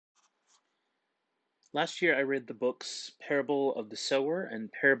Last year I read the books Parable of the Sower and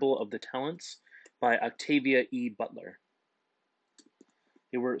Parable of the Talents by Octavia E. Butler.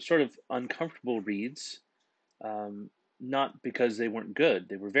 They were sort of uncomfortable reads, not because they weren't good,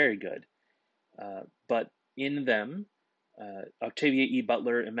 they were very good. But in them, Octavia E.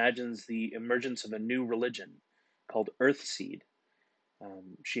 Butler imagines the emergence of a new religion called Earthseed.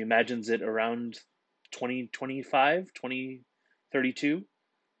 She imagines it around 2025, 2032,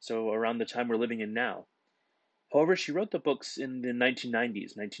 so around the time we're living in now. However, she wrote the books in the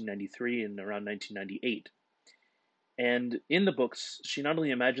 1990s, 1993 and around 1998. And in the books, she not only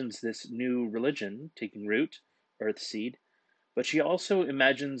imagines this new religion taking root, Earthseed, but she also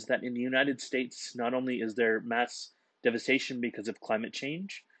imagines that in the United States, not only is there mass devastation because of climate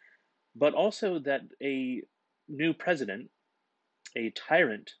change, but also that a new president, a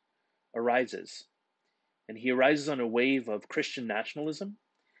tyrant, arises. And he arises on a wave of Christian nationalism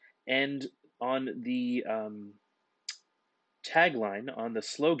and on the tagline, on the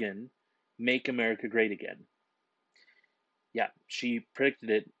slogan, "Make America Great Again." Yeah, she predicted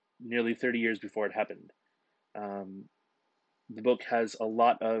it nearly 30 years before it happened. Um, the book has a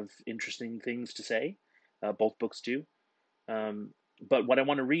lot of interesting things to say. Both books do. But what I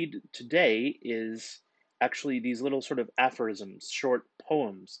want to read today is actually these little sort of aphorisms, short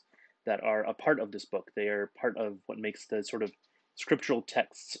poems that are a part of this book. They are part of what makes the sort of scriptural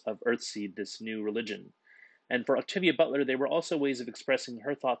texts of Earthseed, this new religion. And for Octavia Butler, they were also ways of expressing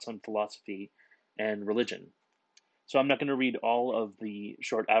her thoughts on philosophy and religion. So I'm not going to read all of the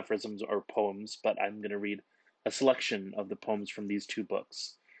short aphorisms or poems, but I'm going to read a selection of the poems from these two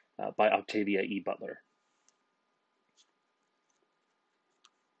books by Octavia E. Butler.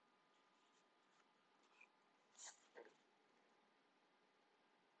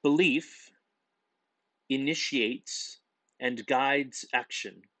 Belief initiates and guides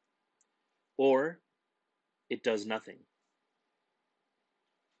action, or it does nothing.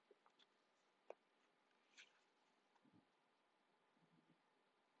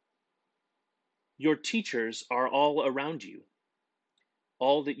 Your teachers are all around you.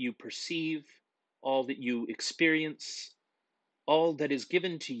 All that you perceive, all that you experience, all that is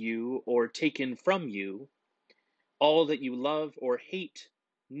given to you or taken from you, all that you love or hate,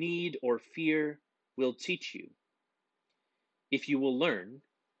 need or fear, will teach you. If you will learn,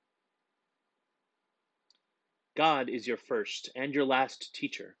 God is your first and your last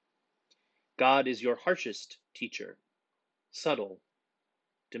teacher. God is your harshest teacher, subtle,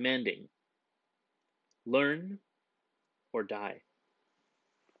 demanding. Learn or die.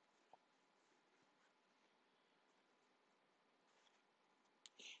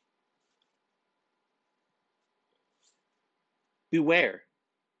 Beware,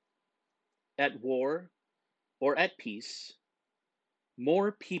 at war or at peace,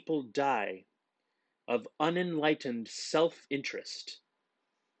 more people die of unenlightened self-interest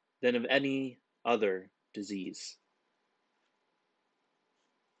than of any other disease.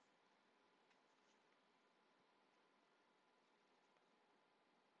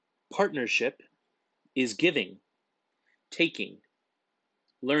 Partnership is giving, taking,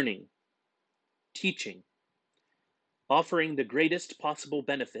 learning, teaching, offering the greatest possible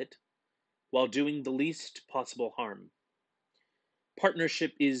benefit while doing the least possible harm.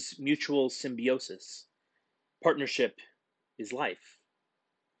 Partnership is mutual symbiosis. Partnership is life.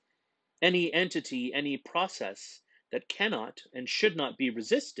 Any entity, any process that cannot and should not be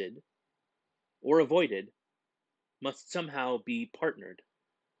resisted or avoided must somehow be partnered.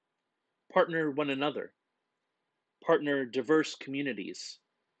 Partner one another. Partner diverse communities.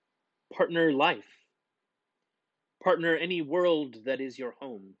 Partner life. Partner any world that is your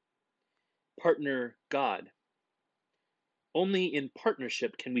home. Partner God. Only in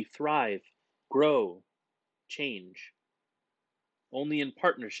partnership can we thrive, grow, change. Only in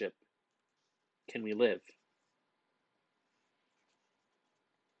partnership can we live.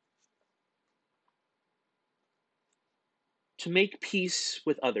 To make peace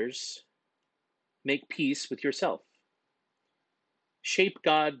with others, make peace with yourself. Shape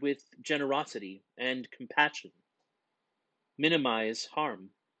God with generosity and compassion. Minimize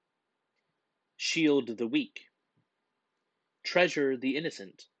harm. Shield the weak. Treasure the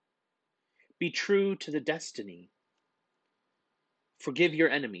innocent. Be true to the destiny. Forgive your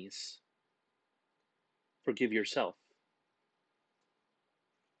enemies. Forgive yourself.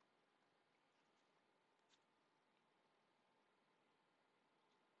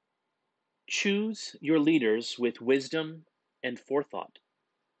 Choose your leaders with wisdom and forethought.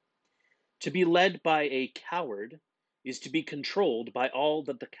 To be led by a coward is to be controlled by all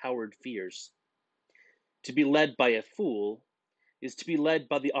that the coward fears. To be led by a fool is to be led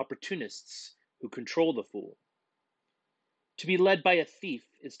by the opportunists who control the fool. To be led by a thief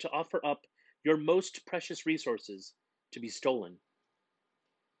is to offer up your most precious resources to be stolen.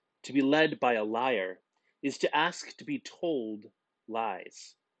 To be led by a liar is to ask to be told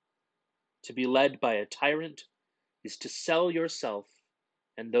lies. To be led by a tyrant is to sell yourself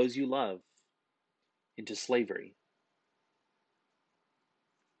and those you love into slavery.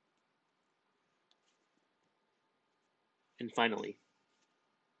 And finally,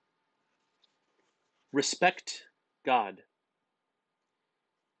 respect God.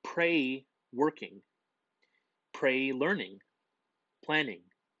 Pray working. Pray learning, planning,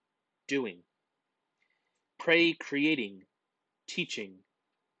 doing. Pray creating, teaching,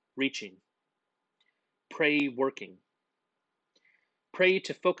 reaching. Pray working. Pray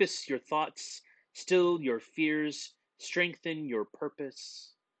to focus your thoughts, still your fears, strengthen your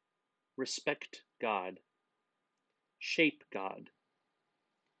purpose. Respect God. Shape God.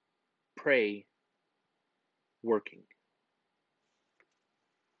 Pray working.